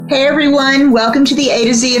Hey everyone, welcome to the A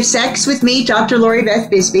to Z of Sex with me, Dr. Lori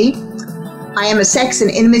Beth Bisbey. I am a sex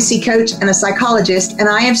and intimacy coach and a psychologist, and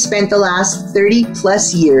I have spent the last 30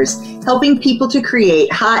 plus years helping people to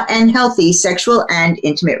create hot and healthy sexual and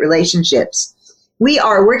intimate relationships. We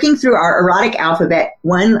are working through our erotic alphabet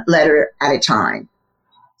one letter at a time.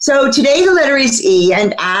 So today the letter is E,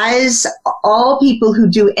 and as all people who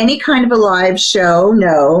do any kind of a live show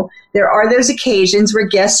know, there are those occasions where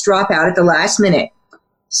guests drop out at the last minute.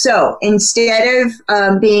 So instead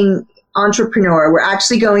of being entrepreneur, we're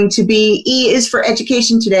actually going to be, E is for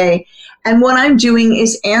education today, and what I'm doing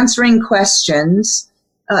is answering questions,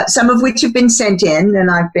 some of which have been sent in, and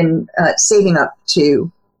I've been saving up to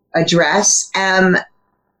address, and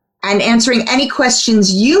answering any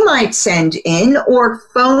questions you might send in or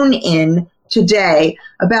phone in today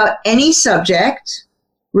about any subject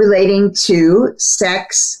relating to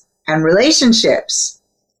sex and relationships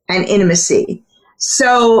and intimacy.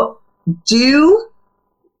 So do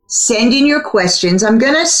send in your questions. I'm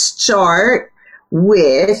going to start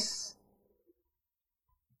with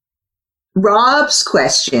Rob's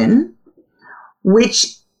question,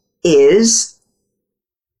 which is,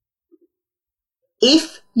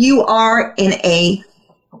 if you are in a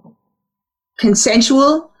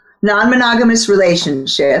consensual, non-monogamous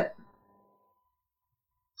relationship,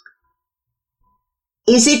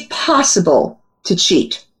 is it possible to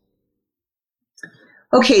cheat?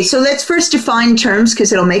 Okay, so let's first define terms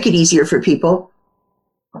because it'll make it easier for people.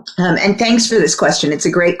 And thanks for this question. It's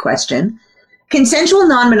a great question. Consensual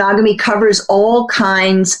non-monogamy covers all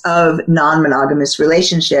kinds of non-monogamous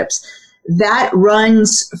relationships. That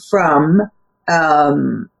runs from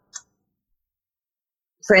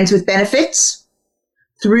friends with benefits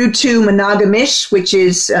through to monogamish, which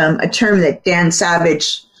is a term that Dan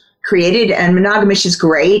Savage created. And monogamish is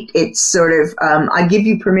great. It's sort of, I give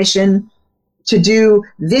you permission to do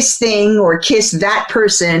this thing or kiss that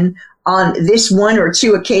person on this one or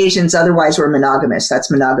two occasions. Otherwise, we're monogamous.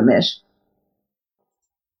 That's monogamish.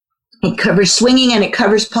 It covers swinging and it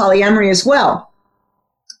covers polyamory as well,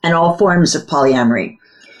 and all forms of polyamory.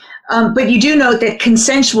 But you do note that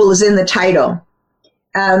consensual is in the title.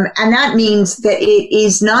 And that means that it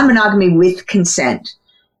is non-monogamy with consent.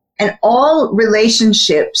 And all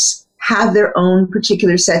relationships have their own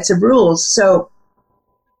particular sets of rules. So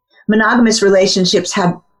monogamous relationships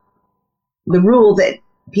have the rule that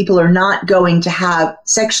people are not going to have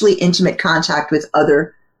sexually intimate contact with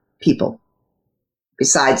other people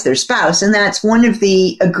besides their spouse. And that's one of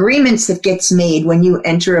the agreements that gets made when you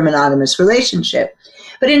enter a monogamous relationship.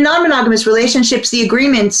 But in non-monogamous relationships, the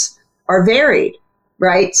agreements are varied,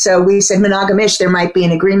 right? So we said monogamish, there might be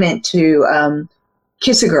an agreement to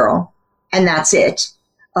kiss a girl, and that's it.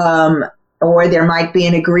 Or there might be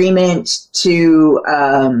an agreement to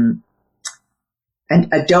a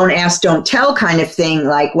don't ask, don't tell kind of thing,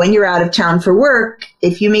 like when you're out of town for work,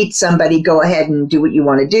 if you meet somebody, go ahead and do what you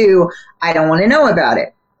want to do. I don't want to know about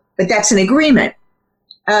it. But that's an agreement.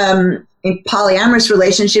 In polyamorous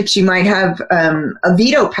relationships, you might have a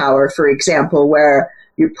veto power, for example, where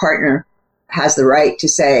your partner has the right to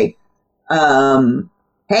say,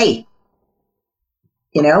 hey,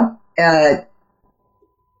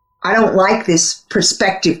 I don't like this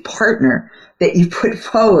prospective partner that you put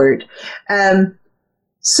forward.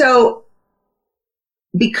 So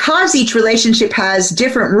because each relationship has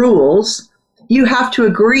different rules, you have to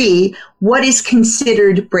agree what is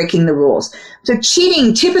considered breaking the rules. So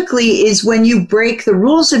cheating typically is when you break the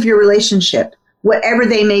rules of your relationship, whatever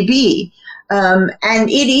they may be. And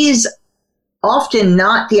it is often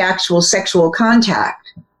not the actual sexual contact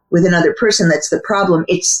with another person that's the problem.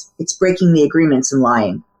 It's breaking the agreements and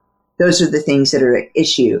lying. Those are the things that are at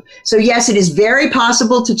issue. So yes, it is very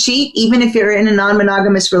possible to cheat, even if you're in a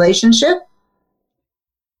non-monogamous relationship.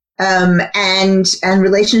 And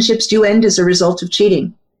relationships do end as a result of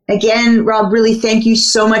cheating. Again, Rob, really thank you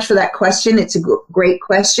so much for that question. It's a great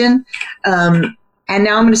question. And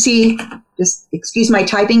now I'm going to see, just excuse my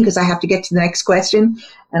typing because I have to get to the next question,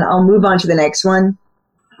 and I'll move on to the next one.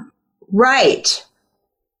 Right.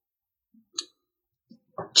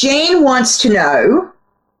 Jane wants to know,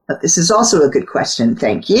 this is also a good question,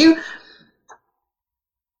 thank you,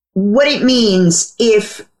 what it means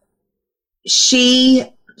if she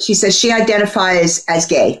says she identifies as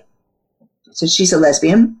gay. So she's a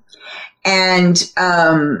lesbian. And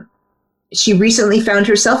she recently found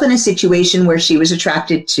herself in a situation where she was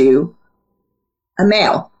attracted to a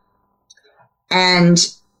male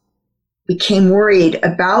and became worried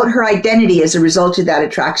about her identity as a result of that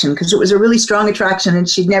attraction, because it was a really strong attraction and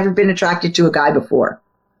she'd never been attracted to a guy before.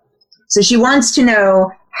 So she wants to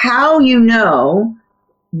know how you know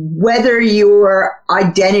whether your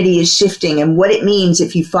identity is shifting and what it means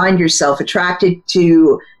if you find yourself attracted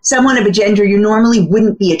to someone of a gender you normally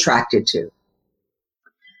wouldn't be attracted to.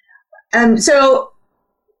 So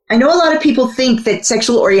I know a lot of people think that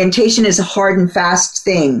sexual orientation is a hard and fast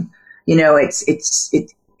thing. You know, it's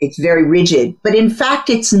very rigid, but in fact,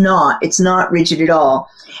 it's not. It's not rigid at all.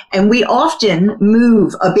 And we often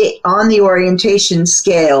move a bit on the orientation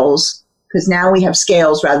scales, because now we have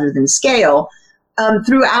scales rather than scale,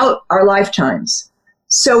 throughout our lifetimes.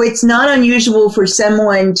 So it's not unusual for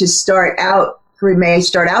someone to start out, for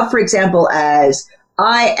example, as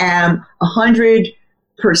I am 100%,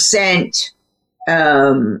 I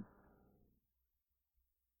am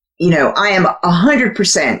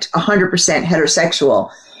 100% heterosexual.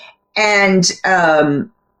 And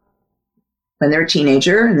when they're a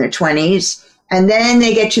teenager in their 20s, and then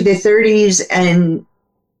they get to their 30s and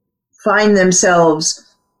find themselves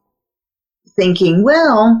thinking,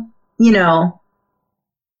 well,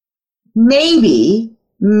 maybe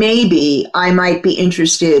I might be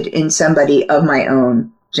interested in somebody of my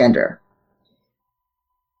own gender.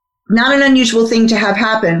 Not an unusual thing to have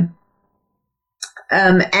happen.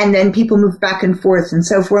 And then people move back and forth. And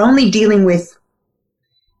so if we're only dealing with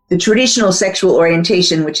the traditional sexual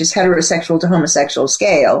orientation, which is heterosexual to homosexual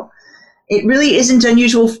scale, it really isn't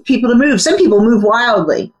unusual for people to move. Some people move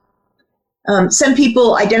wildly. Some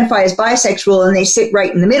people identify as bisexual and they sit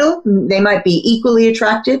right in the middle. They might be equally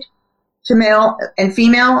attracted to male and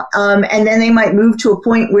female. And then they might move to a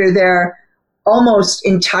point where they're almost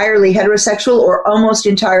entirely heterosexual or almost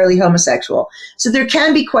entirely homosexual. So there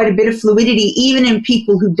can be quite a bit of fluidity even in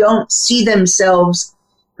people who don't see themselves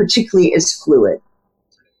particularly as fluid.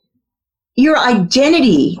 Your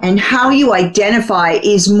identity and how you identify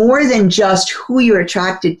is more than just who you're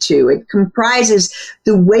attracted to. It comprises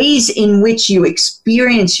the ways in which you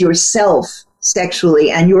experience yourself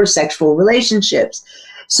sexually and your sexual relationships.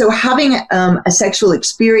 So having a sexual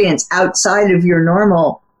experience outside of your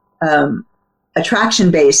normal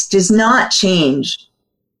attraction base does not change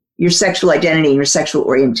your sexual identity and your sexual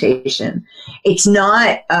orientation. It's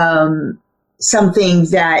not something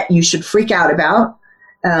that you should freak out about.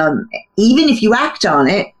 Even if you act on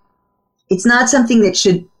it, it's not something that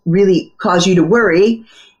should really cause you to worry.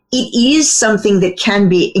 It is something that can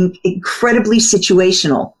be incredibly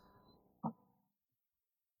situational.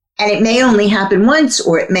 And it may only happen once,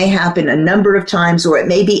 or it may happen a number of times, or it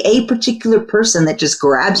may be a particular person that just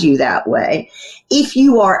grabs you that way. If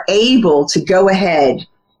you are able to go ahead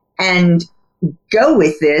and go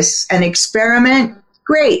with this and experiment,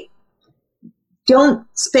 great. Don't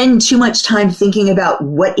spend too much time thinking about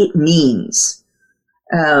what it means.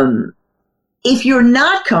 If you're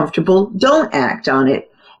not comfortable, don't act on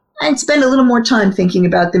it and spend a little more time thinking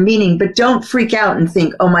about the meaning, but don't freak out and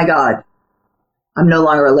think, oh my God, I'm no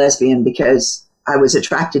longer a lesbian because I was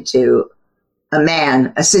attracted to a man,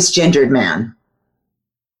 a cisgendered man.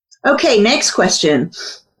 Okay, next question.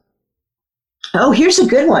 Oh, here's a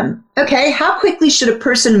good one. Okay, how quickly should a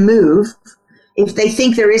person move if they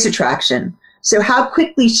think there is attraction? So how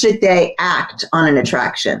quickly should they act on an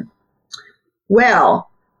attraction?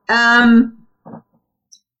 Well, I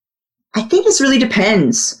think this really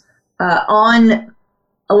depends it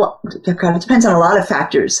depends on a lot of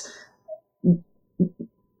factors.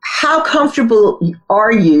 How comfortable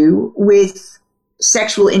are you with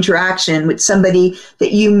sexual interaction with somebody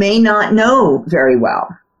that you may not know very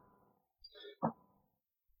well?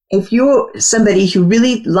 If you're somebody who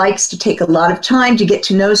really likes to take a lot of time to get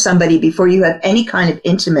to know somebody before you have any kind of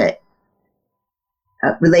intimate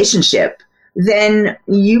relationship, then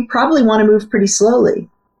you probably want to move pretty slowly.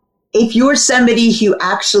 If you're somebody who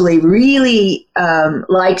actually really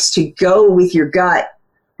likes to go with your gut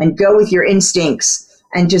and go with your instincts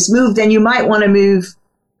and just move, then you might want to move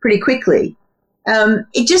pretty quickly.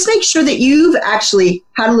 It just makes sure that you've actually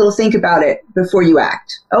had a little think about it before you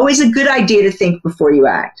act. Always a good idea to think before you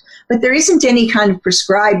act. But there isn't any kind of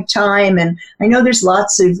prescribed time. And I know there's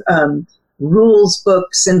lots of rules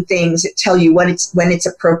books and things that tell you when it's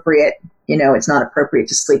appropriate. It's not appropriate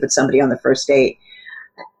to sleep with somebody on the first date.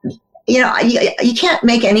 You can't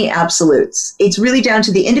make any absolutes. It's really down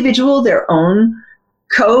to the individual, their own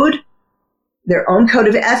code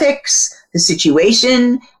of ethics, the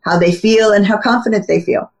situation, how they feel, and how confident they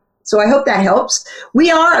feel. So I hope that helps. We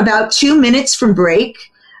are about 2 minutes from break.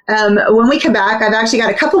 When we come back, I've actually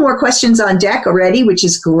got a couple more questions on deck already, which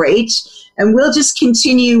is great. And we'll just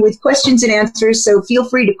continue with questions and answers. So feel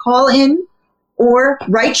free to call in or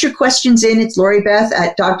write your questions in. It's Lori Beth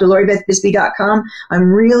at drloribethbisbey.com.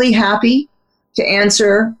 I'm really happy to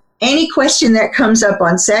answer any question that comes up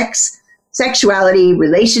on sex, sexuality,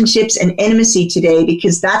 relationships, and intimacy today,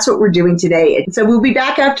 because that's what we're doing today. So we'll be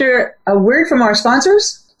back after a word from our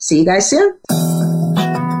sponsors. See you guys soon.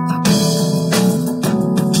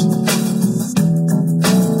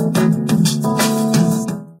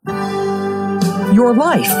 Your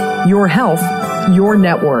life, your health, your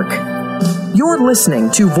network. You're listening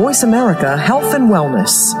to Voice America Health and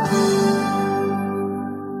Wellness.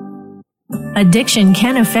 Addiction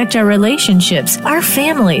can affect our relationships, our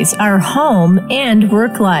families, our home, and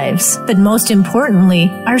work lives. But most importantly,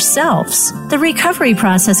 ourselves. The recovery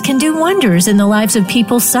process can do wonders in the lives of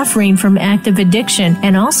people suffering from active addiction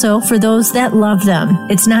and also for those that love them.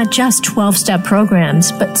 It's not just 12-step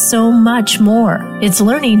programs, but so much more. It's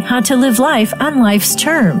learning how to live life on life's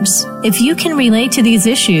terms. If you can relate to these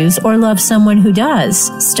issues or love someone who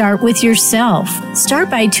does, start with yourself. Start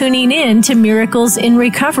by tuning in to Miracles in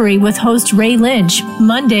Recovery with host Ray Lynch,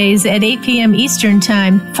 Mondays at 8 p.m. Eastern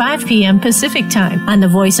Time, 5 p.m. Pacific Time on the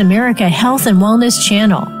Voice America Health and Wellness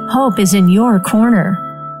channel. Hope is in your corner.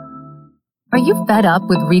 Are you fed up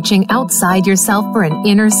with reaching outside yourself for an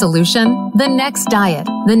inner solution? The next diet,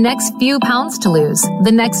 the next few pounds to lose,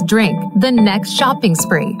 the next drink, the next shopping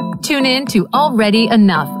spree. Tune in to Already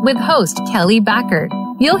Enough with host Kelly Backert.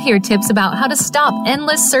 You'll hear tips about how to stop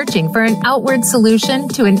endless searching for an outward solution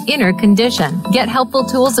to an inner condition. Get helpful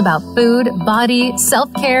tools about food, body,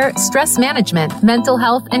 self-care, stress management, mental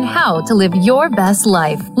health, and how to live your best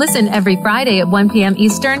life. Listen every Friday at 1 p.m.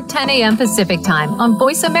 Eastern, 10 a.m. Pacific Time on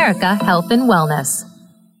Voice America Health and Wellness.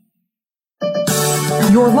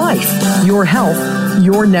 Your life, your health,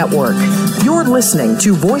 your network. You're listening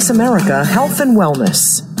to Voice America Health and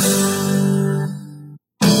Wellness.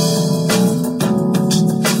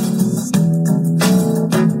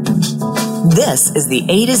 This is the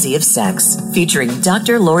A to Z of Sex, featuring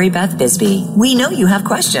Dr. Lori Beth Bisbey. We know you have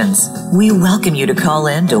questions. We welcome you to call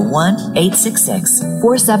in to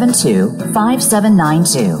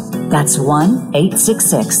 1-866-472-5792. That's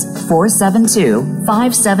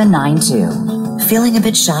 1-866-472-5792. Feeling a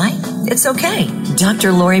bit shy? It's okay.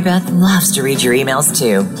 Dr. Lori Beth loves to read your emails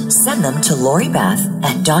too. Send them to LoriBeth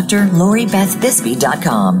at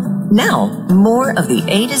drloribethbisbey.com. Now, more of the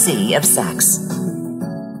A to Z of Sex.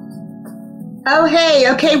 Oh, hey.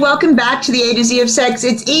 Okay, welcome back to the A to Z of Sex.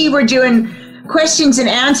 It's E. We're doing questions and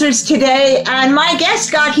answers today. And my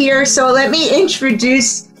guest got here, so let me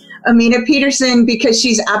introduce Amina Peterson because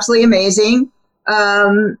she's absolutely amazing.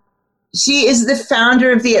 She is the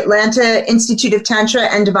founder of the Atlanta Institute of Tantra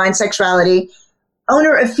and Divine Sexuality,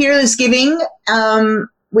 owner of Fearless Giving,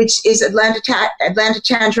 which is Atlanta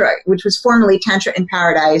Tantra, which was formerly Tantra in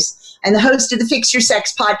Paradise, and the host of the Fix Your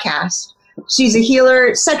Sex podcast. She's a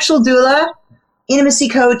healer, sexual doula, intimacy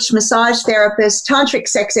coach, massage therapist, tantric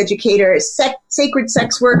sex educator, sacred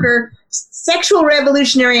sex worker, sexual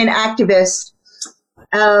revolutionary, and activist.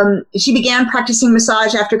 She began practicing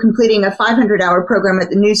massage after completing a 500-hour program at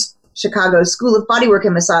the New Chicago School of Bodywork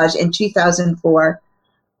and Massage in 2004.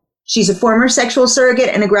 She's a former sexual surrogate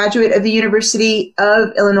and a graduate of the University of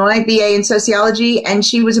Illinois, BA in sociology, and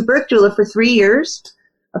she was a birth doula for 3 years,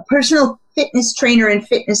 a personal fitness trainer and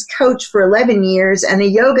fitness coach for 11 years, and a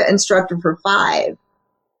yoga instructor for 5.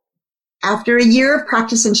 After a year of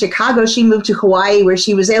practice in Chicago, she moved to Hawaii, where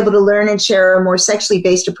she was able to learn and share a more sexually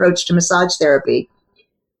based approach to massage therapy.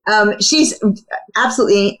 She's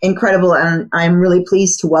absolutely incredible, and I'm really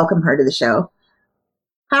pleased to welcome her to the show.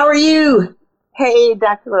 How are you? Hey,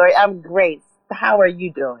 Dr. Lori, I'm great. How are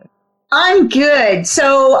you doing? I'm good.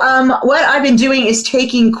 So what I've been doing is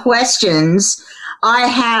taking questions. I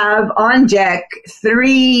have on deck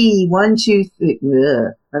 3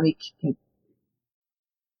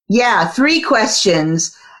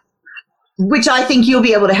 questions, which I think you'll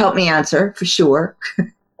be able to help me answer for sure.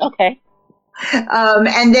 Okay.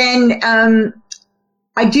 And then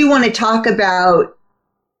I do want to talk about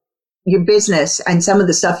your business and some of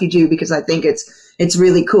the stuff you do, because I think it's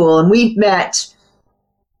really cool. And we've met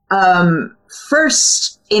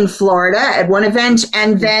first in Florida at one event,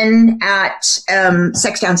 and then at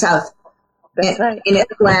Sex Down South in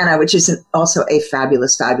Atlanta, which is also a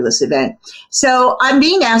fabulous, fabulous event. So I'm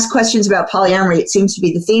being asked questions about polyamory. It seems to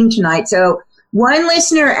be the theme tonight. So one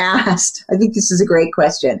listener asked, I think this is a great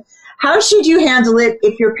question: how should you handle it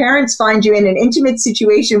if your parents find you in an intimate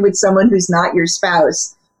situation with someone who's not your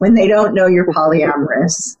spouse when they don't know you're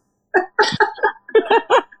polyamorous?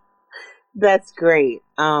 That's great.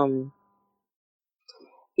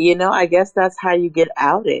 I guess that's how you get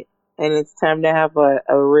outed. And it's time to have a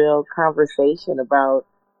real conversation about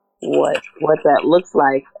what that looks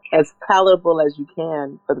like, as palatable as you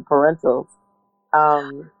can for the parentals.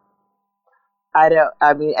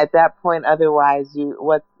 At that point, otherwise,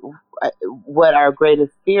 what our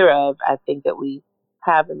greatest fear of, I think that we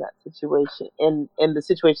have in that situation, in the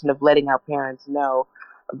situation of letting our parents know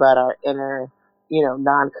about our inner,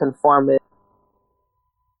 nonconformist.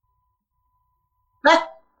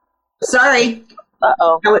 Sorry.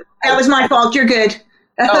 Uh-oh. That was my fault. You're good.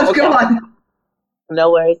 Oh, okay. Go on.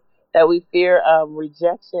 No worries. That we fear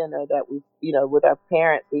rejection, or that we, with our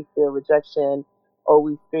parents, we fear rejection, or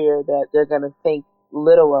we fear that they're going to think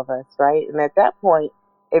little of us, right? And at that point,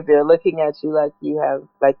 if they're looking at you like you have,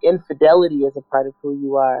 like, infidelity as a part of who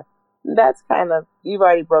you are, that's kind of, you've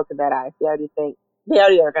already broken that ice. They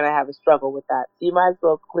already are going to have a struggle with that. So you might as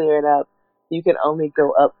well clear it up. You can only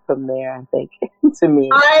go up from there, I think, to me.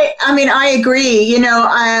 I mean, I agree.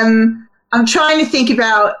 I'm trying to think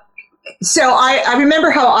about, so I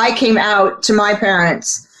remember how I came out to my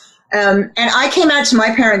parents. And I came out to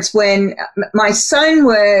my parents when my son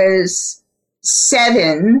was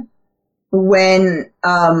 7, when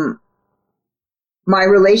my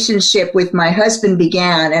relationship with my husband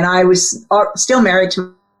began, and I was still married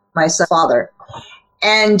to my son's father.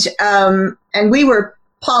 And we were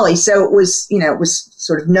poly, so it was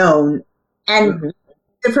sort of known. And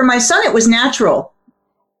for my son, it was natural.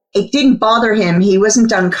 It didn't bother him. He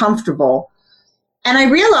wasn't uncomfortable. And I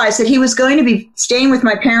realized that he was going to be staying with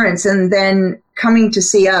my parents and then coming to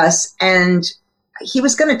see us. And he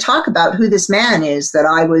was going to talk about who this man is that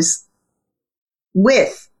I was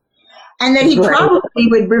with. And that he probably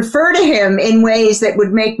would refer to him in ways that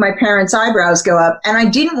would make my parents' eyebrows go up. And I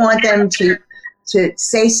didn't want them to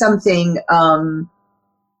say something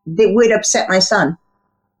that would upset my son.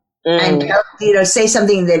 And, say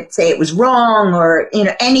something that, say it was wrong, or,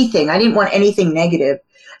 anything. I didn't want anything negative.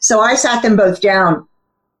 So I sat them both down,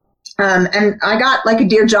 and I got like a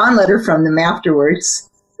Dear John letter from them afterwards.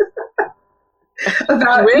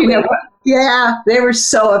 About, really? Yeah, they were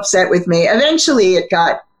so upset with me. Eventually it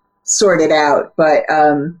got sorted out, but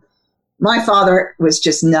my father was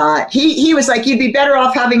just not. He was like, you'd be better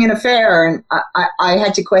off having an affair, and I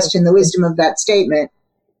had to question the wisdom of that statement.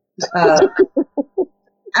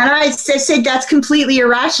 And I said, that's completely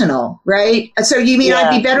irrational, right? So you mean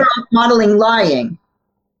I'd be better off modeling lying?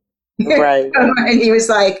 Right. And he was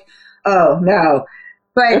like, oh, no.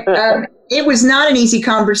 But it was not an easy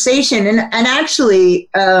conversation. And actually,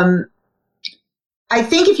 I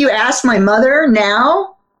think if you ask my mother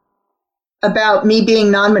now about me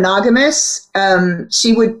being non-monogamous,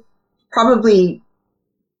 she would probably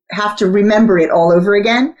have to remember it all over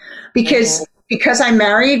again. Because I'm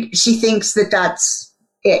married, she thinks that that's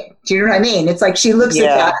it. Do you know what I mean? It's like she looks at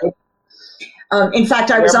that. In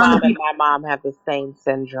fact, I was on the... My mom have the same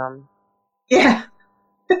syndrome. Yeah.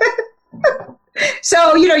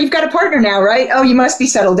 So, you've got a partner now, right? Oh, you must be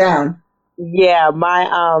settled down. Yeah,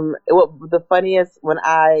 the funniest, when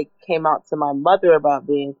I came out to my mother about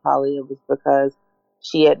being poly, it was because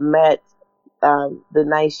she had met the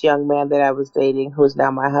nice young man that I was dating, who is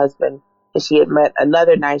now my husband. And she had met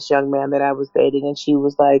another nice young man that I was dating, and she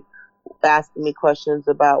was like, asking me questions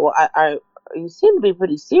about, well, you seem to be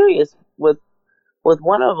pretty serious with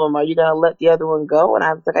one of them. Are you going to let the other one go? And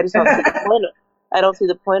I was like, I just don't see the point. I don't see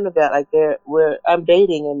the point of that. Like, I'm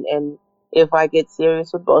dating, and if I get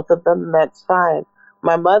serious with both of them, that's fine.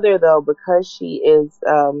 My mother, though, because she is,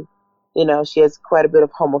 she has quite a bit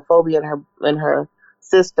of homophobia in her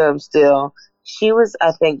system still. She was,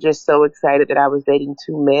 I think, just so excited that I was dating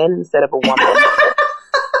 2 men instead of a woman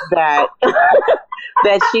that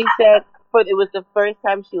she said, it was the first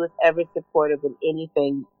time she was ever supportive in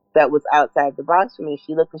anything that was outside the box for me.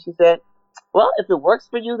 She looked and she said, well, if it works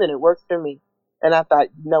for you, then it works for me. And I thought,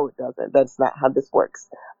 no, it doesn't. That's not how this works.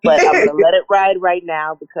 But I'm going to let it ride right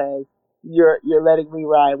now, because you're letting me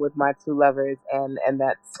ride with my 2 lovers, and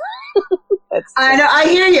that's... I know. I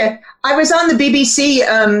hear you. I was on the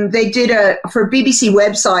BBC. They did for BBC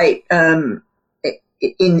website in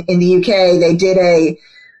the UK. They did a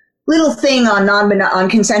little thing on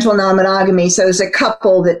consensual non-monogamy. So it was a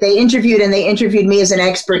couple that they interviewed, and they interviewed me as an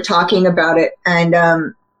expert talking about it. And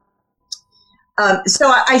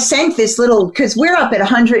so I sent this little, because we're up at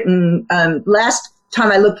 100, and last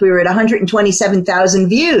time I looked, we were at 127,000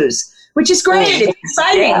 views, which is great. It's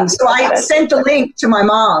exciting. Yeah, so I sent the link to my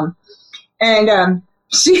mom. And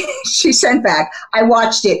she sent back, I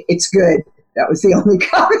watched it. It's good. That was the only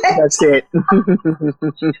comment. That's it.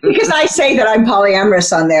 Because I say that I'm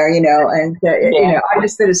polyamorous on there, and I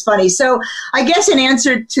just thought it's funny. So I guess in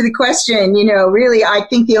answer to the question, really, I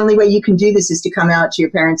think the only way you can do this is to come out to your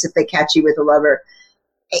parents if they catch you with a lover.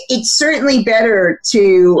 It's certainly better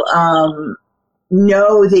to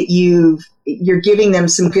know that you're giving them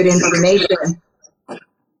some good information.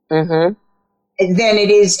 Mm-hmm. than it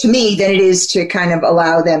is to me, than it is to kind of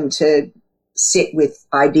allow them to sit with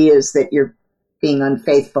ideas that you're being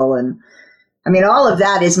unfaithful. And I mean, all of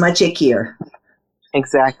that is much ickier.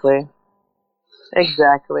 Exactly.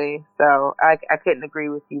 So I couldn't agree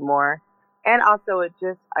with you more. And also it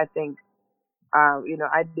just, I think,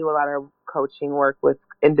 I do a lot of coaching work with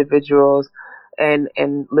individuals and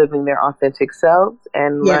living their authentic selves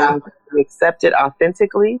and learning to accept it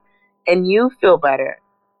authentically. And you feel better.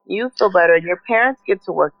 And your parents get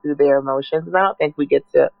to work through their emotions. And I don't think we get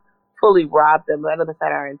to fully rob them. I know that's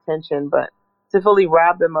not our intention, but to fully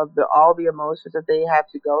rob them of all the emotions that they have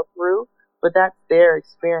to go through. But that's their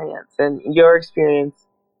experience, and your experience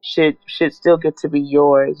should still get to be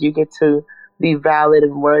yours. You get to be valid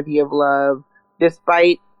and worthy of love,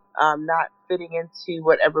 despite not fitting into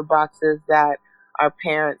whatever boxes that our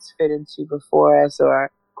parents fit into before us or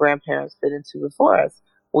our grandparents fit into before us.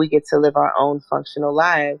 We get to live our own functional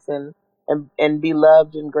lives and be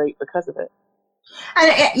loved and great because of it.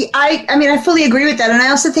 And I mean, I fully agree with that. And I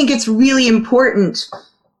also think it's really important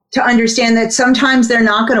to understand that sometimes they're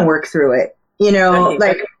not going to work through it.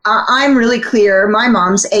 Like I'm really clear. My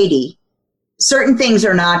mom's 80. Certain things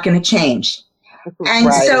are not going to change.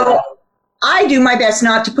 And so I do my best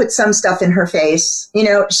not to put some stuff in her face.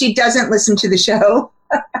 She doesn't listen to the show.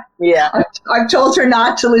 Yeah. I've told her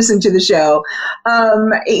not to listen to the show.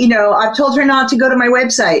 I've told her not to go to my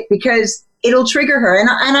website because it'll trigger her. And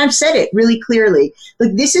I've said it really clearly.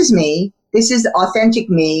 Look, this is me. This is authentic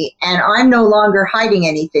me, and I'm no longer hiding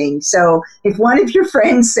anything. So if one of your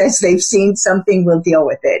friends says they've seen something, we'll deal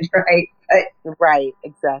with it, right? Right,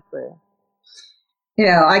 exactly.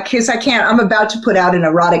 Because I can't. I'm about to put out an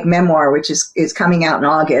erotic memoir, which is coming out in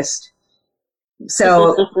August.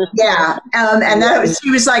 So yeah, and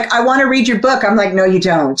she was like, "I want to read your book." I'm like, "No, you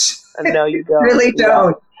don't. No, you don't. Really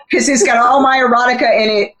don't." Because it's got all my erotica in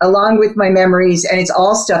it, along with my memories, and it's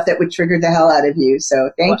all stuff that would trigger the hell out of you.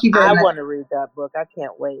 So thank you very much. I want to read that book. I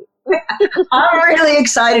can't wait. I'm really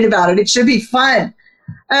excited about it. It should be fun.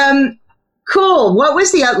 Cool. What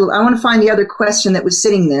was the other? I want to find the other question that was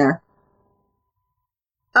sitting there.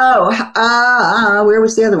 Oh, where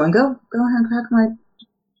was the other one? Go ahead. How come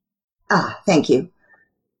thank you.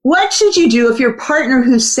 What should you do if your partner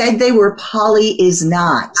who said they were poly is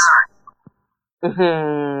not?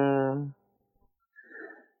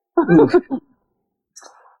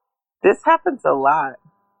 This happens a lot.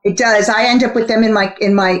 It does. I end up with them in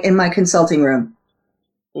my consulting room.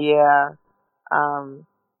 Yeah.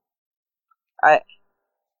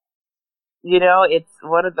 It's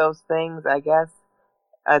one of those things, I guess,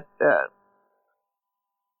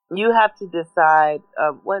 you have to decide,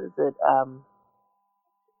 what is it?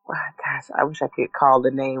 Gosh, I wish I could call the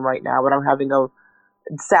name right now, but I'm having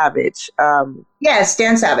Savage. Yes,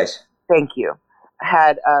 Dan Savage. Thank you.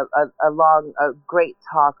 Had a great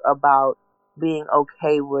talk about being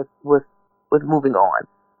okay with moving on.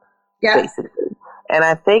 Yeah. Basically. And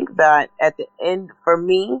I think that at the end, for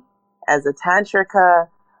me, as a tantrika,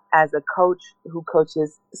 as a coach who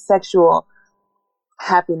coaches sexual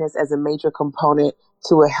happiness as a major component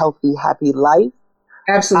to a healthy, happy life.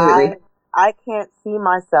 Absolutely. I can't see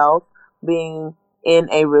myself being in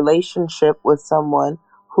a relationship with someone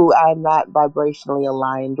who I'm not vibrationally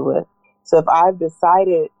aligned with. So if I've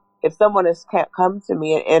decided, if someone has come to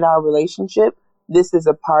me in our relationship, this is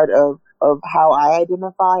a part of how I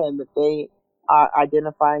identify and that they are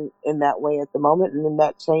identifying in that way at the moment, and then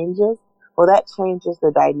that changes, well, that changes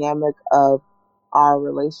the dynamic of our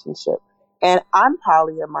relationship. And I'm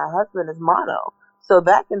poly and my husband is mono. So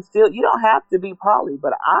that can still, you don't have to be poly,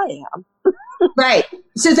 but I am. Right.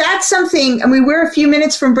 So that's something, I mean, we're a few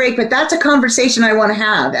minutes from break, but that's a conversation I want to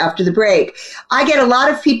have after the break. I get a lot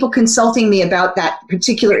of people consulting me about that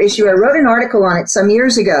particular issue. I wrote an article on it some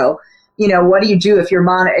years ago. What do you do if you're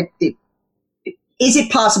mono? Is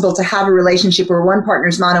it possible to have a relationship where one partner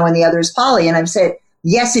is mono and the other is poly? And I've said,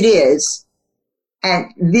 yes, it is.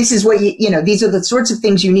 And this is what these are the sorts of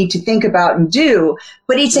things you need to think about and do.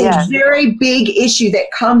 But it's a very big issue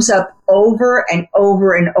that comes up over and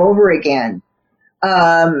over and over again.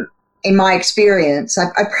 In my experience,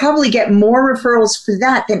 I probably get more referrals for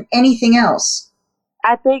that than anything else.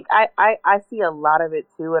 I think I see a lot of it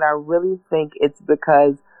too. And I really think it's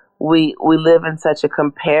because we live in such a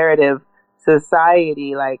comparative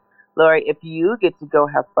society. Like, Lori, if you get to go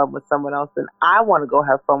have fun with someone else, then I want to go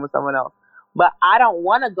have fun with someone else. But I don't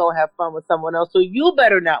want to go have fun with someone else, so you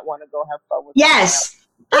better not want to go have fun with someone else.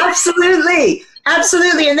 Absolutely.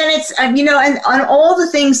 Absolutely. And then it's, and on all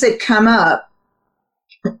the things that come up,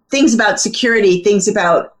 things about security, things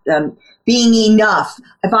about being enough.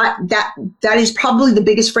 That is probably the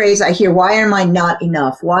biggest phrase I hear. Why am I not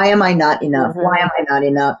enough? Why am I not enough? Why am I not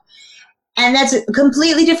enough? And that's a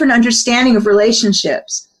completely different understanding of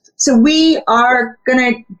relationships. So we are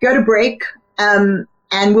going to go to break, and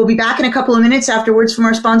we'll be back in a couple of minutes afterwards from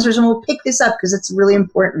our sponsors, and we'll pick this up because it's a really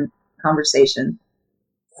important conversation.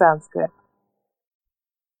 Sounds good.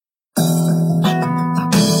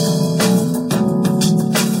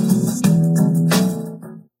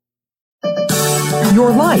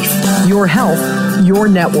 Your life, your health, your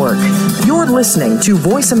network. You're listening to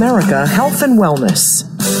Voice America Health and Wellness.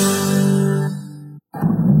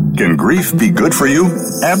 Can grief be good for you?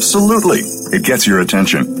 Absolutely. It gets your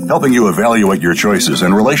attention, helping you evaluate your choices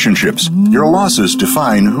and relationships. Your losses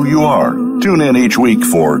define who you are. Tune in each week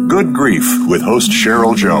for Good Grief with host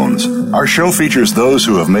Cheryl Jones. Our show features those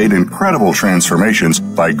who have made incredible transformations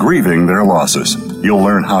by grieving their losses. You'll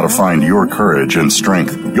learn how to find your courage and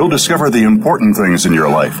strength. You'll discover the important things in your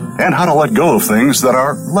life and how to let go of things that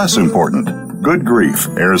are less important. Good Grief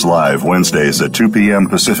airs live Wednesdays at 2 p.m.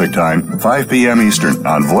 Pacific Time, 5 p.m. Eastern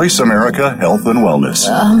on Voice America Health and Wellness.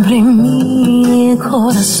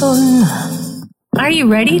 Are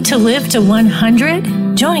you ready to live to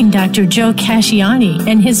 100? Join Dr. Joe Casciani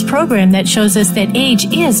and his program that shows us that age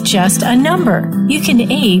is just a number. You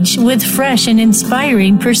can age with fresh and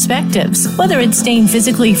inspiring perspectives, whether it's staying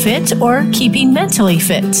physically fit or keeping mentally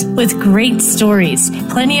fit. With great stories,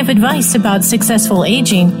 plenty of advice about successful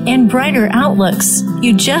aging, and brighter outlooks.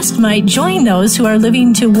 You just might join those who are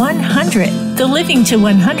living to 100. The Living to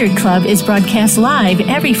 100 Club is broadcast live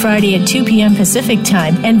every Friday at 2 p.m. Pacific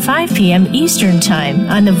Time and 5 p.m. Eastern Time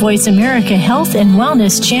on the Voice America Health and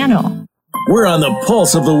Wellness channel. We're on the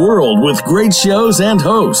pulse of the world with great shows and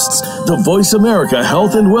hosts. The Voice America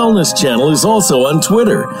Health and Wellness channel is also on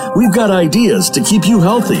Twitter. We've got ideas to keep you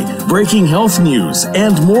healthy, breaking health news,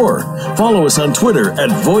 and more. Follow us on Twitter at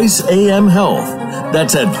VoiceAM Health.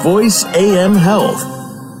 That's at VoiceAM Health.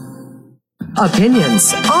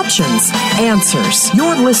 Opinions, options, answers.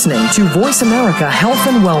 You're listening to Voice America Health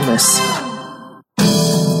and Wellness.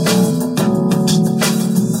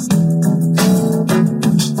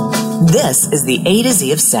 This is the A to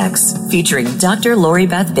Z of Sex, featuring Dr. Lori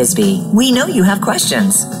Beth Bisbey. We know you have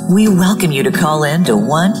questions. We welcome you to call in to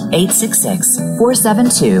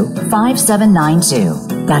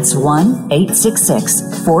 1-866-472-5792. That's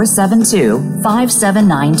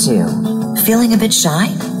 1-866-472-5792. Feeling a bit shy?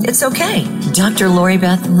 It's okay. Dr. Lori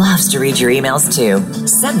Beth loves to read your emails too.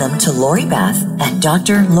 Send them to LoriBeth at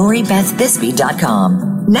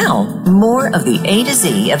drloribethbisbey.com. Now, more of the A to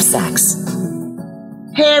Z of Sex.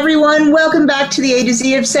 Hey everyone, welcome back to the A to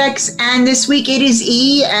Z of Sex, and this week it is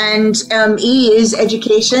E, and E is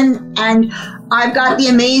education, and I've got the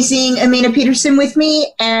amazing Amina Peterson with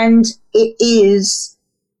me, and it is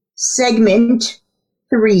segment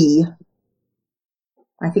 3.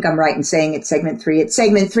 I think I'm right in saying it's segment 3. It's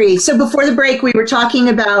segment 3. So before the break, we were talking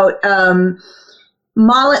about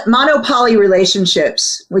mono-poly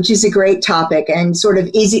relationships, which is a great topic, and sort of,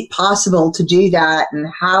 is it possible to do that, and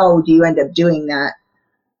how do you end up doing that?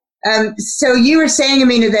 So you were saying,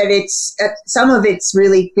 Amina, that it's some of it's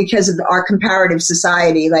really because of our comparative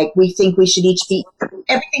society. Like, we think we should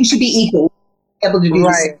everything should be equal, be able to do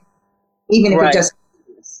this, even if it doesn't.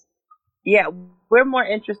 Yeah, we're more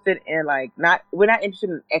interested in we're not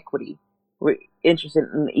interested in equity. We're interested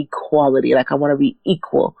in equality. Like, I want to be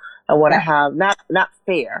equal. I want to have not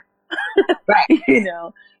fair, right?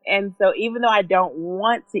 And so even though I don't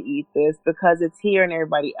want to eat this because it's here and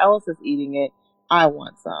everybody else is eating it, I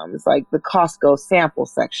want some. It's like the Costco sample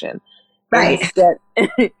section. Right.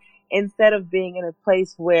 Instead of being in a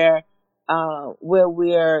place where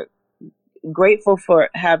we're grateful for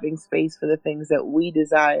having space for the things that we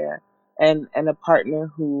desire and a partner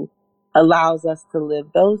who allows us to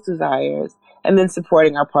live those desires, and then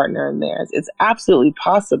supporting our partner in theirs. It's absolutely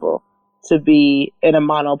possible to be in a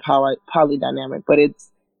mono-poly dynamic, but it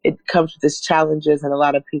comes with its challenges, and a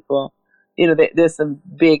lot of people, there's some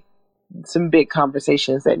big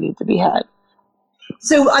conversations that need to be had.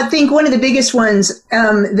 So I think one of the biggest ones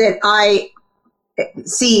that I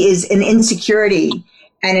see is an insecurity,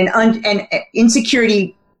 and an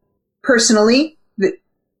insecurity personally.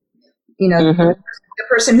 The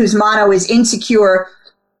person who's mono is insecure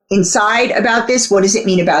inside about this. What does it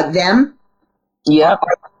mean about them? Yeah.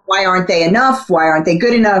 Why aren't they enough? Why aren't they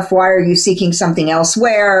good enough? Why are you seeking something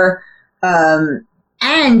elsewhere? And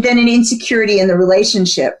then an insecurity in the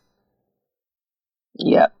relationship.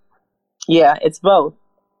 Yep. Yeah, it's both.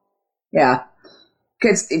 Yeah.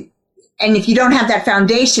 And if you don't have that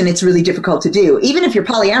foundation, it's really difficult to do. Even if you're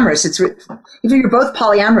polyamorous, if you're both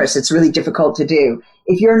polyamorous, it's really difficult to do.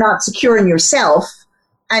 If you're not secure in yourself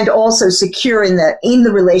and also secure in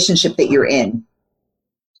the relationship that you're in.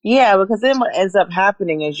 Yeah, because then what ends up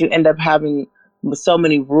happening is you end up having so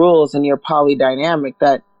many rules in your poly dynamic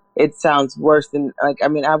that it sounds worse than, like, I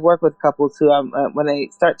mean, I've worked with couples who, when they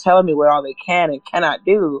start telling me what all they can and cannot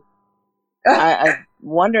do, I'm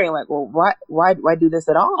wondering, like, well, why do this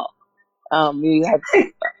at all? You have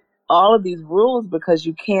all of these rules because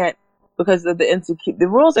you can't, because of the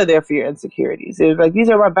rules are there for your insecurities. It's like, these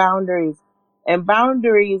are my boundaries, and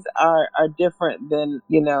boundaries are different than,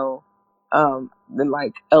 than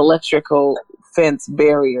like electrical fence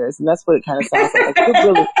barriers. And that's what it kind of sounds like.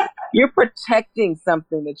 You're protecting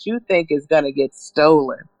something that you think is going to get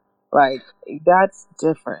stolen. Like, that's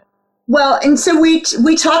different. Well, and so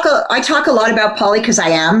I talk a lot about poly because I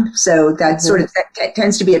am, so that sort of that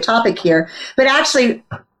tends to be a topic here. But actually,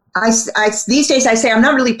 I these days I say I'm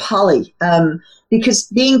not really poly, because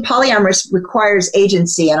being polyamorous requires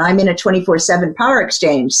agency, and I'm in a 24/7 power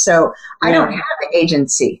exchange, so I don't have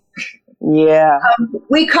agency. Yeah.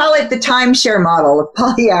 We call it the timeshare model of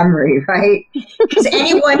polyamory, right? Because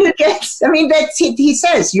anyone who gets, he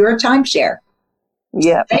says, you're a timeshare.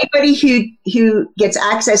 Yeah. Anybody who gets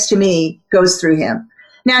access to me goes through him.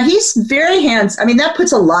 Now, he's very that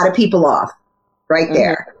puts a lot of people off right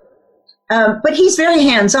there. But he's very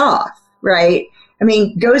hands off, right?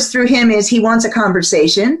 Goes through him is he wants a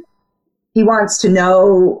conversation. He wants to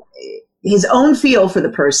know his own feel for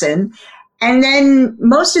the person. And then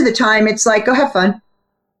most of the time it's like, go have fun.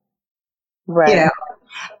 Right.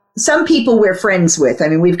 Some people we're friends with.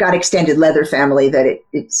 We've got extended leather family that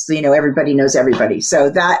it's everybody knows everybody. So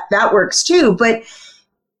that works too. But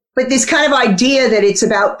this kind of idea that it's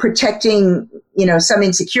about protecting, some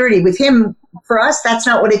insecurity with him, for us, that's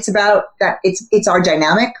not what it's about. That it's our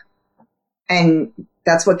dynamic, and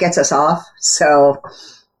that's what gets us off. So,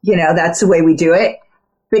 that's the way we do it.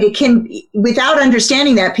 But it can, without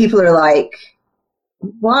understanding that, people are like,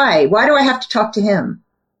 why? Why do I have to talk to him?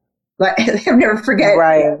 But I'll never forget.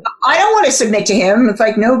 Right. I don't want to submit to him. It's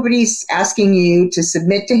like nobody's asking you to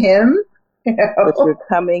submit to him. But you're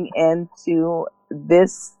coming into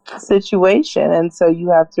this situation, and so you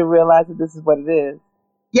have to realize that this is what it is.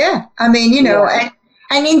 Yeah. And in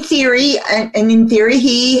theory,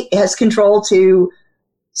 he has control to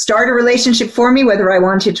start a relationship for me, whether I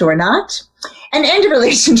want it or not, and end a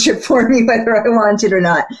relationship for me, whether I want it or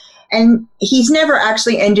not. And he's never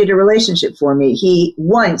actually ended a relationship for me. He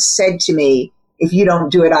once said to me, if you don't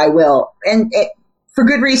do it, I will. And for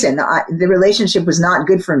good reason. The relationship was not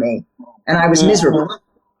good for me, and I was miserable.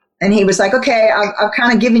 And he was like, okay, I've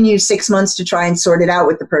kind of given you 6 months to try and sort it out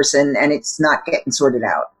with the person, and it's not getting sorted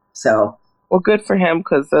out. So, well, good for him,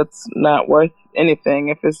 because that's not worth anything.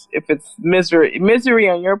 If it's misery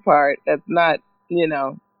on your part, that's not, you're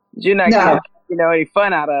not getting, any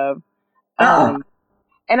fun out of. And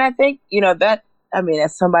I think,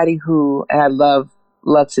 as somebody who, and I love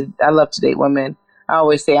to date women. I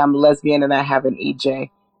always say I'm a lesbian and I have an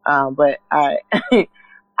EJ. But I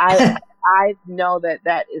know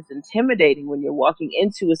that is intimidating when you're walking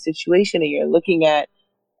into a situation and you're looking at,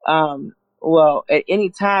 at any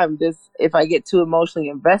time, if I get too emotionally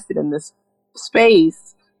invested in this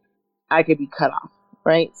space, I could be cut off,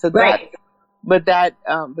 right? So right. That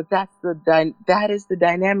is the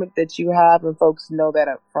dynamic that you have, and folks know that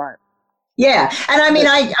up front. Yeah, and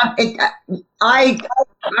I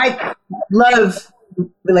love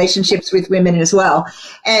relationships with women as well,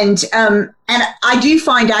 and I do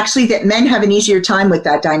find actually that men have an easier time with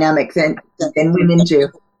that dynamic than women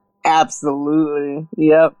do. Absolutely,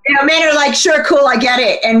 yep. Men are like, sure, cool, I get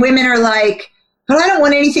it, and women are like, but I don't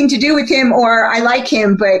want anything to do with him, or I like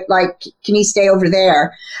him, but like, can he stay over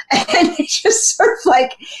there? And it's just sort of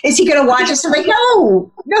like, is he going to watch us? I'm like,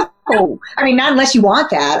 no. Not unless you want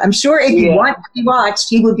that. I'm sure if you want to be watched,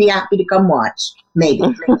 he would be happy to come watch,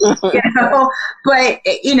 maybe. But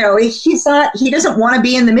he's not. He doesn't want to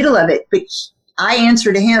be in the middle of it. But I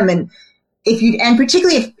answer to him, and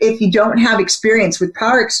particularly if you don't have experience with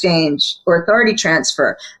power exchange or authority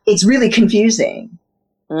transfer, it's really confusing.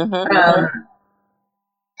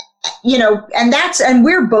 And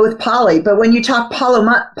we're both poly, but when you talk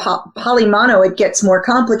polymono, it gets more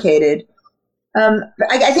complicated.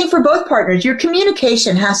 I think for both partners, your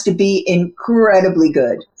communication has to be incredibly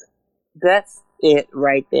good. That's it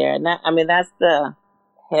right there. And that's the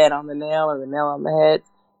head on the nail, or the nail on the head.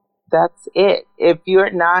 That's it. If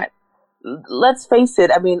you're not, let's face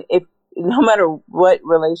it, if no matter what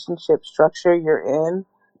relationship structure you're in,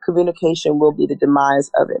 communication will be the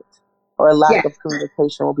demise of it. or a lack of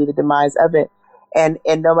communication will be the demise of it. And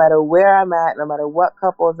no matter where I'm at, no matter what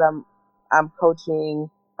couples I'm coaching,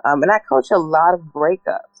 and I coach a lot of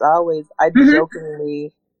breakups. I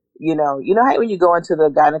jokingly, you know how when you go into the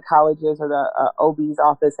gynecologist or the OB's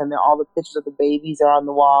office and all the pictures of the babies are on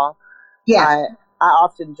the wall. Yeah. I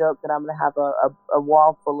often joke that I'm going to have a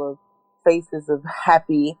wall full of faces of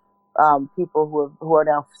happy people who are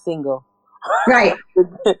now single. Right.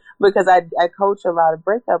 Because I coach a lot of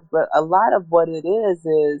breakups, but a lot of what it is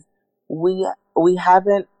we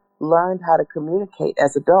haven't learned how to communicate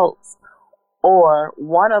as adults, or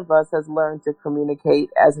one of us has learned to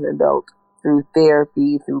communicate as an adult through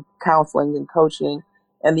therapy, through counseling and coaching,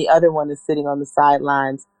 and the other one is sitting on the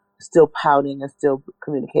sidelines, still pouting and still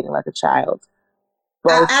communicating like a child.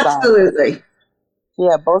 Absolutely. Sides.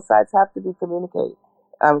 Yeah, both sides have to be communicated.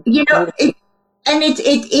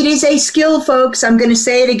 It is a skill, folks. I'm going to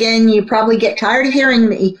say it again. You probably get tired of hearing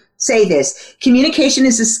me say this. Communication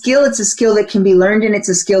is a skill. It's a skill that can be learned, and it's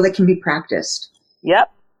a skill that can be practiced.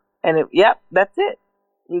 Yep. That's it.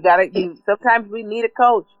 Sometimes we need a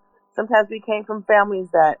coach. Sometimes we came from families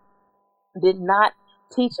that did not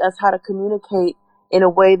teach us how to communicate in a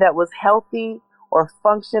way that was healthy or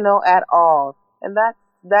functional at all. And that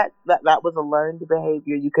was a learned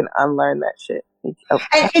behavior. You can unlearn that shit.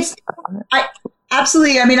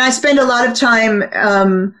 Absolutely. I mean, I spend a lot of time,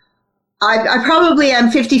 I probably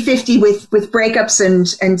am 50-50 with breakups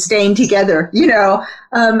and staying together, but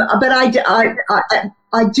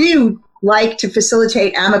I do like to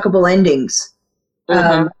facilitate amicable endings.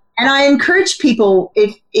 And I encourage people,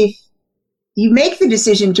 if you make the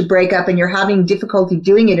decision to break up and you're having difficulty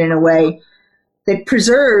doing it in a way that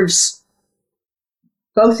preserves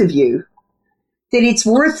both of you, that it's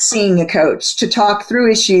worth seeing a coach to talk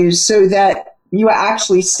through issues so that you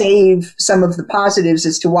actually save some of the positives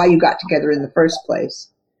as to why you got together in the first place.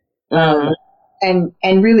 And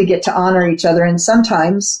really get to honor each other. And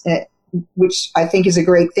sometimes, which I think is a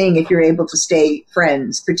great thing if you're able to stay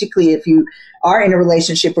friends, particularly if you are in a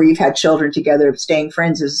relationship where you've had children together, staying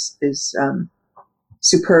friends is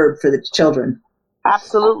superb for the children.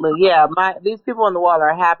 Absolutely. Yeah. These people on the wall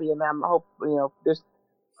are happy, and I'm hope, there's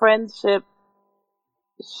friendship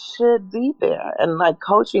should be there. And like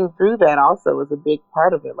coaching through that also is a big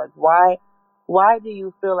part of it. Like why do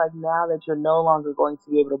you feel like now that you're no longer going to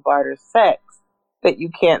be able to barter sex, that you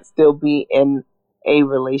can't still be in a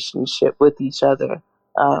relationship with each other,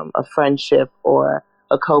 a friendship or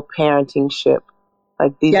a co-parenting ship?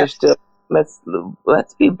 Like these are still, let's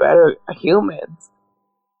be better humans.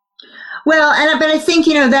 Well, but I think,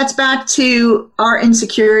 that's back to our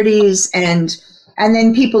insecurities and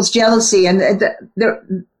then people's jealousy. And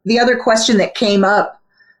the other question that came up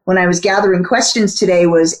when I was gathering questions today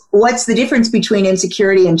was, what's the difference between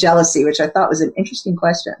insecurity and jealousy? Which I thought was an interesting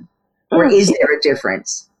question. Or is there a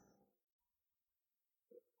difference?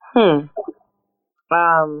 I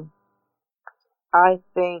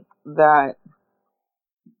think that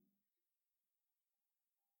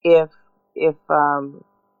if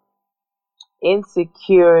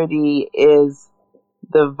insecurity is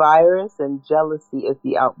the virus and jealousy is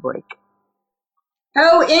the outbreak.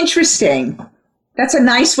 Oh, interesting. That's a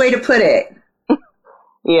nice way to put it.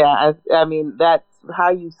 Yeah, I mean, that's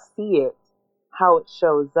how you see it, how it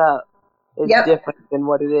shows up is different than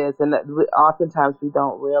what it is. And oftentimes we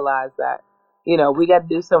don't realize that. We got to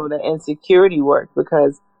do some of the insecurity work,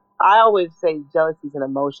 because I always say jealousy is an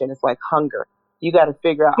emotion. It's like hunger. You got to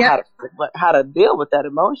figure out how to deal with that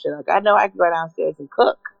emotion. Like, I know I can go downstairs and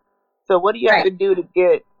cook. So what do you have to do to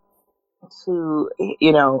get to,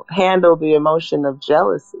 handle the emotion of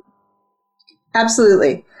jealousy?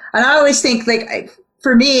 Absolutely. And I always think, like,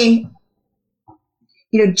 for me,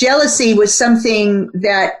 jealousy was something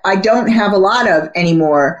that I don't have a lot of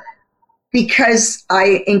anymore because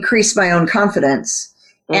I increased my own confidence.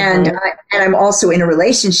 And I'm also in a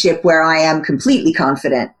relationship where I am completely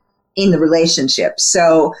confident in the relationship.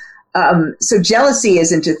 So jealousy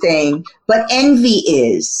isn't a thing, but envy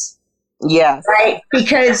is. Yes. Right?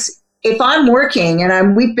 Because if I'm working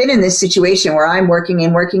and we've been in this situation where I'm working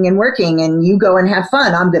and working and working and you go and have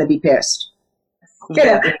fun, I'm going to be pissed.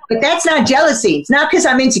 Yeah. But that's not jealousy. It's not because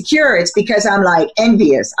I'm insecure. It's because I'm like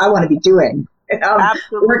envious. I want to be doing,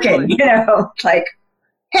 working, like,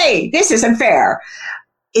 hey, this isn't fair,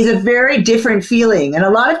 is a very different feeling. And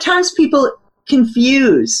a lot of times people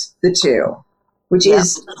confuse the two, which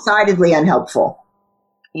is decidedly unhelpful.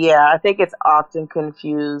 Yeah, I think it's often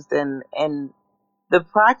confused, and the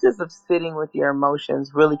practice of sitting with your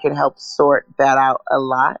emotions really can help sort that out a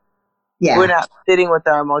lot. Yeah. We're not sitting with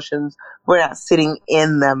our emotions. We're not sitting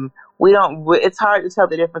in them. It's hard to tell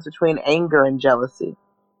the difference between anger and jealousy.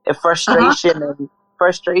 If frustration and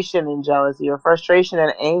jealousy, or frustration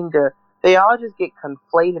and anger, they all just get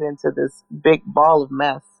conflated into this big ball of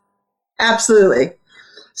mess. Absolutely.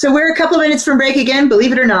 So we're a couple of minutes from break again,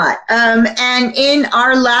 believe it or not. And in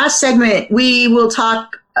our last segment, we will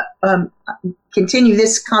talk, continue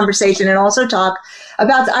this conversation and also talk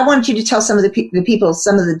about, I want you to tell some of the people,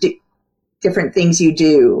 some of the different things you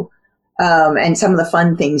do, and some of the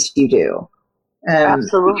fun things you do.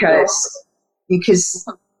 Absolutely. Because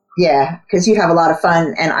you have a lot of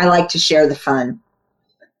fun, and I like to share the fun.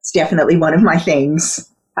 It's definitely one of my things.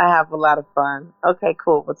 I have a lot of fun. Okay,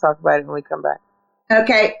 cool. We'll talk about it when we come back.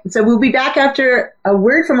 Okay, so we'll be back after a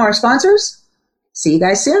word from our sponsors. See you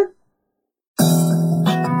guys soon.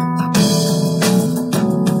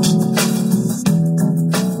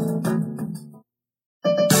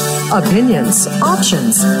 Opinions,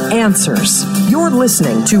 options, answers. You're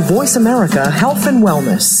listening to Voice America Health and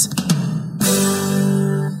Wellness.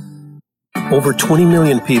 Over 20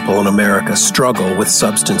 million people in America struggle with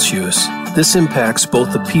substance use. This impacts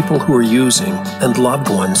both the people who are using and loved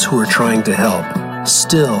ones who are trying to help.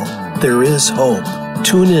 Still, there is hope.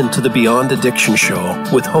 Tune in to the Beyond Addiction Show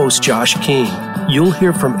with host Josh King. You'll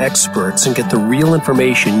hear from experts and get the real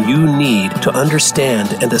information you need to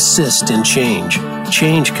understand and assist in change.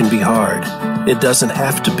 Change can be hard. It doesn't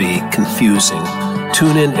have to be confusing.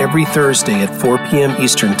 Tune in every Thursday at 4 p.m.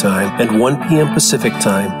 Eastern Time and 1 p.m. Pacific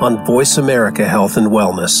Time on Voice America Health and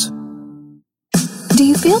Wellness. Do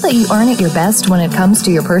you feel that you aren't at your best when it comes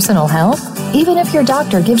to your personal health? Even if your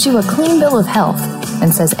doctor gives you a clean bill of health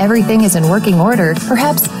and says everything is in working order,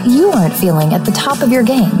 perhaps you aren't feeling at the top of your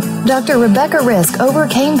game. Dr. Rebecca Risk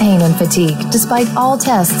overcame pain and fatigue despite all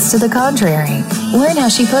tests to the contrary. Learn how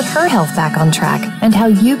she put her health back on track and how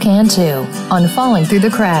you can too on Falling Through the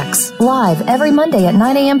Cracks. Live every Monday at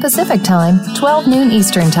 9 a.m. Pacific Time, 12 noon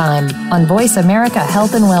Eastern Time on Voice America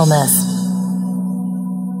Health and Wellness.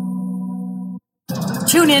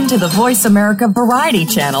 Tune in to the Voice America Variety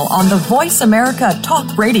channel on the Voice America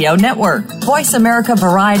Talk Radio Network. Voice America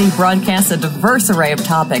Variety broadcasts a diverse array of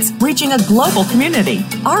topics, reaching a global community.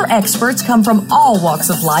 Our experts come from all walks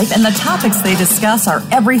of life, and the topics they discuss are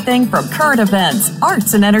everything from current events,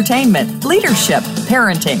 arts and entertainment, leadership,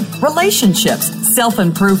 parenting, relationships,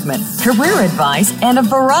 self-improvement, career advice, and a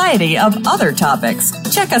variety of other topics.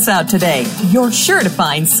 Check us out today. You're sure to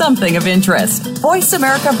find something of interest. Voice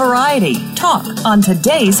America Variety. Talk on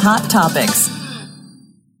today's hot topics.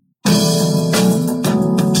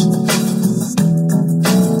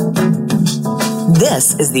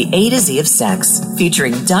 This is the A to Z of Sex,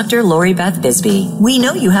 featuring Dr. Lori Beth Bisbey. We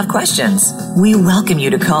know you have questions. We welcome you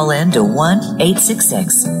to call in to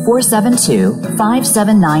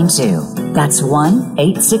 1-866-472-5792. That's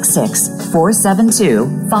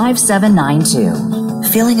 1-866-472-5792.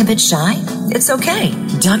 Feeling a bit shy? It's okay.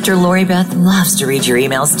 Dr. Lori Beth loves to read your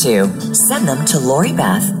emails too. Send them to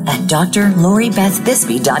LoriBeth at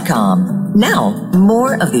drloribethbisbey.com. Now,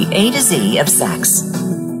 more of the A to Z of Sex.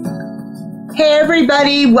 Hey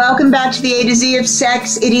everybody, welcome back to the A to Z of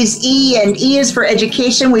Sex. It is E, and E is for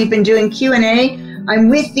education. We've been doing Q&A. I'm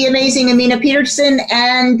with the amazing Amina Peterson,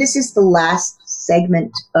 and this is the last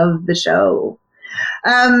segment of the show.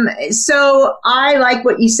 So I like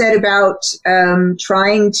what you said about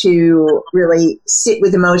trying to really sit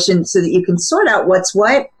with emotion so that you can sort out what's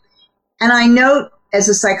what. And I note as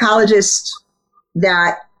a psychologist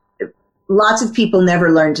that lots of people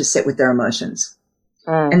never learn to sit with their emotions.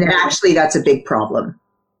 And that actually that's a big problem.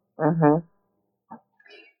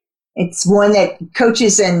 It's one that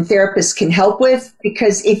coaches and therapists can help with,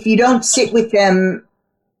 because if you don't sit with them,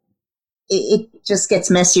 it just gets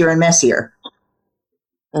messier and messier.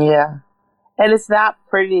 Yeah. And it's not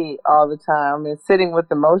pretty all the time. I mean, sitting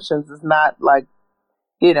with emotions is not like,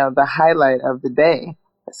 the highlight of the day.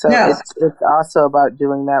 So no. It's also about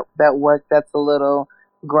doing that work that's a little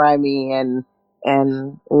grimy and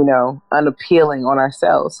unappealing on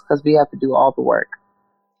ourselves, because we have to do all the work.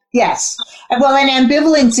 Yes. Well, and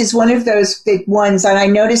ambivalence is one of those big ones, and I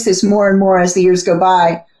notice this more and more as the years go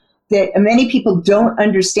by, that many people don't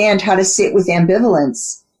understand how to sit with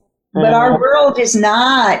ambivalence. But our world is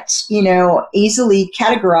not, easily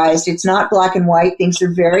categorized. It's not black and white. Things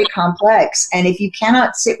are very complex. And if you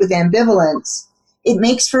cannot sit with ambivalence, it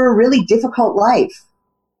makes for a really difficult life.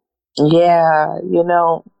 Yeah,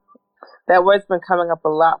 that word's been coming up a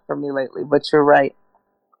lot for me lately, but you're right.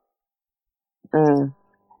 Yeah,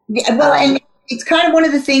 well, and it's kind of one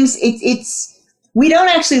of the things, it's we don't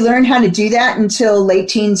actually learn how to do that until late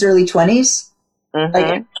teens, early 20s,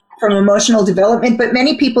 like from emotional development, but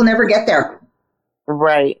many people never get there.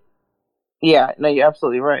 Right. Yeah, no, you're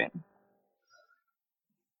absolutely right.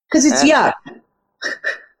 Because it's yuck.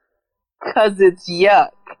 because it's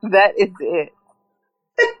yuck. That is it.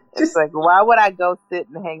 It's like, why would I go sit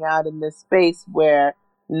and hang out in this space where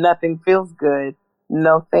nothing feels good?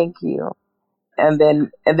 No, thank you. And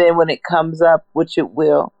then when it comes up, which it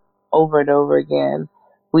will, over and over again,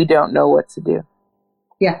 we don't know what to do.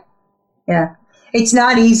 Yeah. It's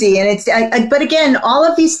not easy. And but again, all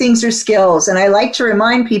of these things are skills. And I like to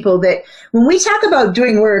remind people that when we talk about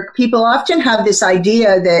doing work, people often have this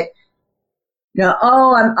idea that,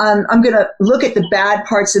 I'm going to look at the bad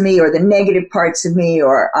parts of me or the negative parts of me,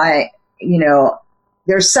 or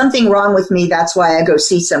there's something wrong with me. That's why I go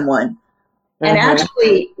see someone. Mm-hmm. And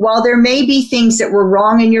actually, while there may be things that were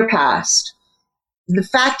wrong in your past, the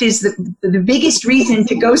fact is that the biggest reason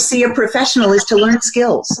to go see a professional is to learn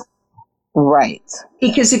skills. Right.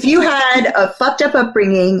 Because if you had a fucked up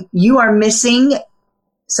upbringing, you are missing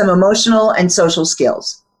some emotional and social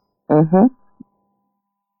skills. Mm-hmm.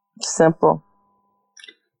 Simple.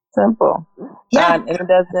 Yeah. And it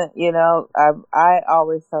doesn't, I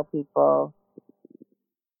always tell people,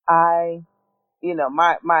 my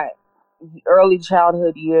early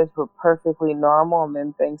childhood years were perfectly normal, and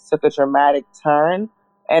then things took a dramatic turn.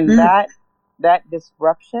 And that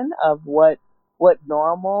disruption of what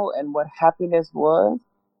normal and what happiness was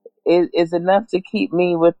is enough to keep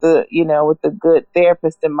me with the good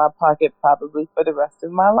therapist in my pocket probably for the rest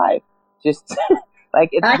of my life. Just like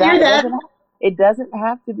it doesn't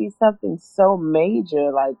have to be something so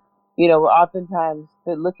major. Like, we're oftentimes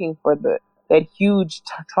looking for that huge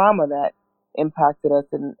trauma that impacted us,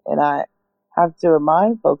 and I have to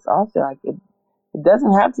remind folks also, like, it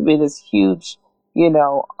doesn't have to be this huge,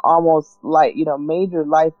 almost like, major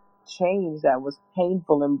life change that was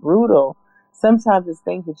painful and brutal. Sometimes it's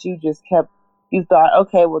things that you thought,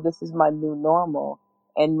 okay, well, this is my new normal,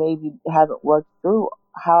 and maybe haven't worked through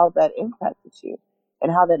how that impacted you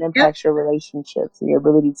and how that impacts your relationships and your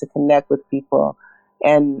ability to connect with people.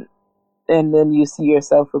 And then you see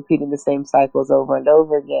yourself repeating the same cycles over and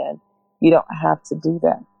over again. You don't have to do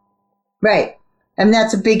that. Right. And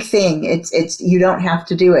that's a big thing. It's you don't have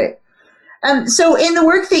to do it. So in the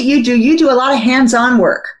work that you do a lot of hands-on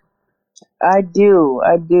work. I do.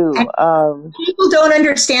 People don't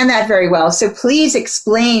understand that very well. So please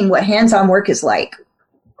explain what hands-on work is like.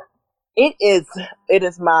 It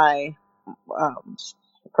is my,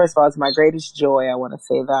 first of all, it's my greatest joy. I want to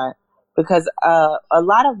say that because a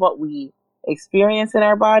lot of what we experience in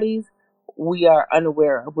our bodies, we are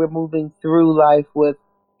unaware of. We're moving through life with,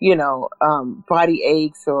 body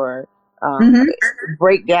aches or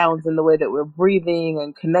breakdowns in the way that we're breathing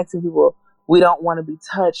and connecting people. We don't want to be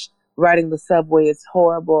touched. Riding the subway is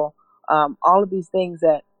horrible. All of these things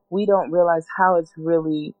that we don't realize how it's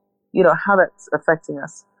really, how that's affecting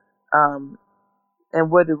us. And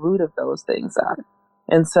where the root of those things are.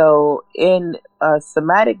 And so in a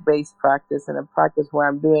somatic-based practice, and a practice where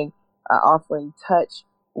I'm doing offering touch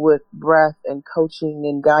with breath and coaching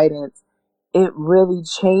and guidance, it really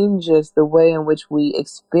changes the way in which we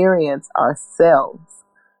experience ourselves.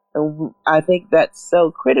 And I think that's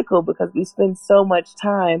so critical because we spend so much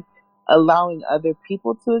time allowing other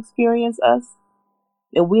people to experience us,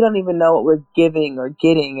 and we don't even know what we're giving or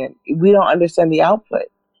getting, and we don't understand the output.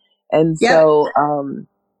 And so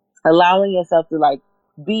allowing yourself to like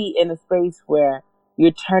be in a space where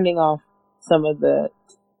you're turning off some of the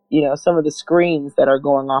screens that are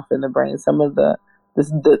going off in the brain, some of the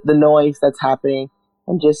noise that's happening,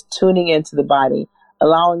 and just tuning into the body,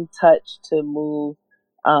 allowing touch to move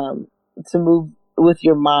with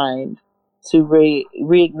your mind, to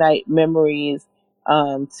reignite memories,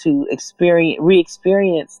 to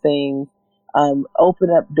re-experience things, open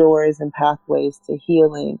up doors and pathways to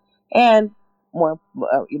healing. And more,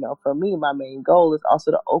 for me, my main goal is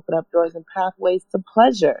also to open up doors and pathways to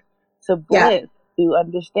pleasure, to bliss, to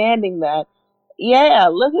understanding that,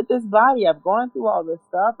 look at this body. I've gone through all this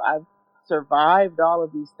stuff. I've survived all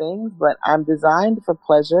of these things, but I'm designed for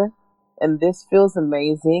pleasure. And this feels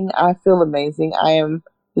amazing. I feel amazing.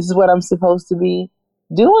 This is what I'm supposed to be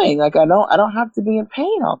doing. Like, I don't have to be in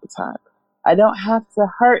pain all the time. I don't have to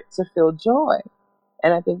hurt to feel joy.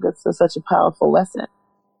 And I think that's such a powerful lesson.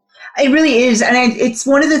 It really is. And it's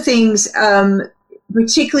one of the things,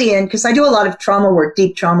 particularly because I do a lot of trauma work,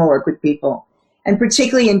 deep trauma work with people. And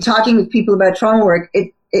particularly in talking with people about trauma work,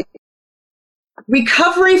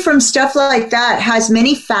 recovery from stuff like that has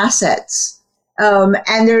many facets.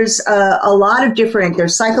 And there's a lot of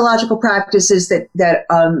there's psychological practices that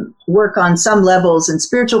work on some levels, and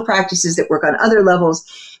spiritual practices that work on other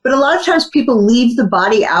levels. But a lot of times people leave the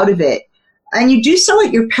body out of it, and you do so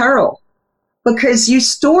at your peril. because you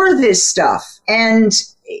store this stuff and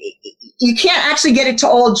you can't actually get it to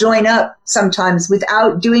all join up sometimes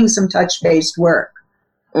without doing some touch-based work.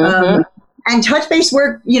 Mm-hmm. And touch-based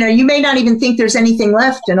work, you may not even think there's anything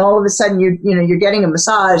left, and all of a sudden you're getting a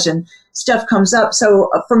massage and stuff comes up. So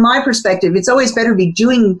from my perspective, it's always better to be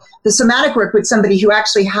doing the somatic work with somebody who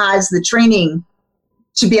actually has the training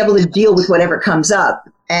to be able to deal with whatever comes up.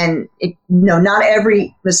 And not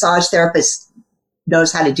every massage therapist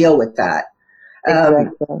knows how to deal with that.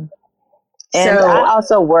 Exactly. And I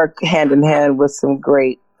also work hand in hand with some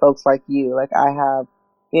great folks like you. Like I have,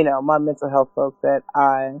 my mental health folks that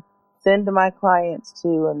I send my clients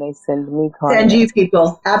to, and they send me clients. Send you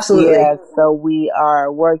people, absolutely. Yeah, so we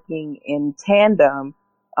are working in tandem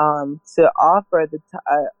to offer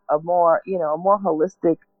a more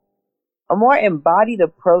holistic, a more embodied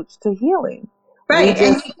approach to healing. Right.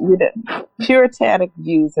 Puritanic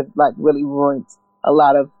views have really ruined a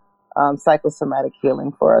lot of psychosomatic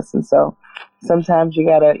healing for us, and so sometimes you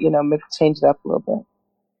gotta change it up a little bit.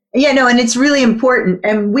 Yeah, no, and it's really important.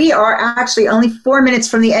 And we are actually only 4 minutes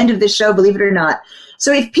from the end of the show, believe it or not.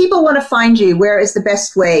 So if people want to find you, where is the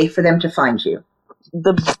best way for them to find you?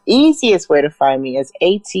 The easiest way to find me is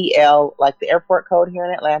ATL, like the airport code here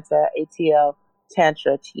in Atlanta, ATL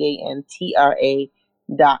Tantra, TANTRA.com.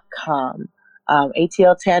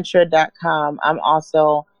 ATLTantra.com. I'm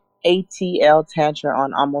also ATL Tantra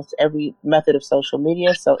on almost every method of social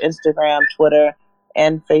media. So Instagram, Twitter,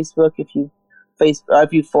 and Facebook. If you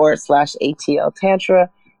 /ATL Tantra,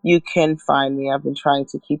 you can find me. I've been trying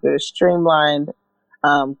to keep it streamlined.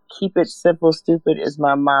 Keep it simple, stupid is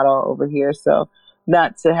my motto over here. So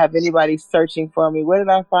not to have anybody searching for me. Where did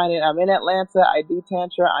I find it? I'm in Atlanta. I do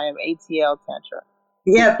Tantra. I am ATL Tantra.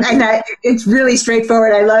 Yeah, and it's really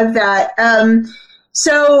straightforward. I love that.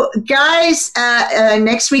 So, guys,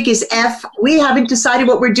 next week is F. We haven't decided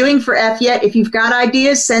what we're doing for F yet. If you've got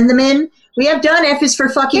ideas, send them in. We have done F is for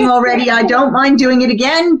fucking already. I don't mind doing it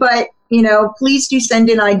again, but, please do send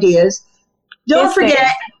in ideas. Don't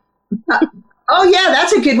forget. Oh, yeah,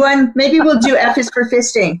 that's a good one. Maybe we'll do F is for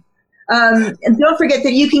fisting. And don't forget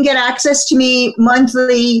that you can get access to me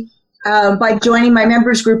monthly by joining my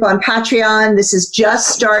members group on Patreon. This has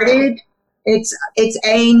just started. It's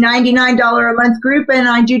a $99 a month group, and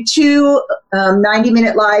I do 2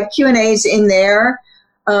 90-minute live Q&As in there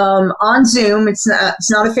on Zoom. It's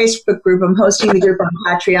not a Facebook group. I'm hosting the group on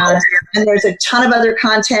Patreon, and there's a ton of other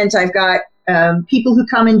content. I've got people who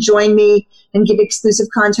come and join me and give exclusive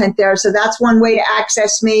content there. So that's one way to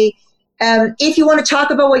access me. If you want to talk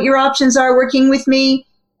about what your options are working with me,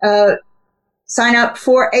 sign up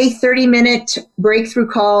for a 30-minute breakthrough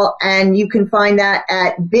call, and you can find that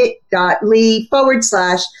at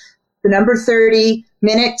bit.ly/30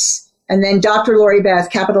 minutes, and then Dr. Lori Beth,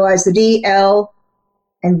 capitalize the D, L,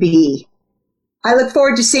 and B. I look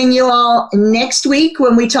forward to seeing you all next week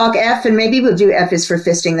when we talk F, and maybe we'll do F is for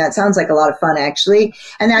fisting. That sounds like a lot of fun, actually.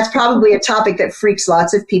 And that's probably a topic that freaks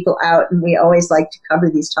lots of people out, and we always like to cover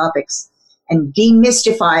these topics and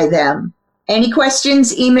demystify them. Any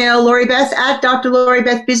questions, email LoriBeth at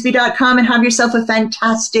drloribethbisbey.com, and have yourself a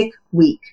fantastic week.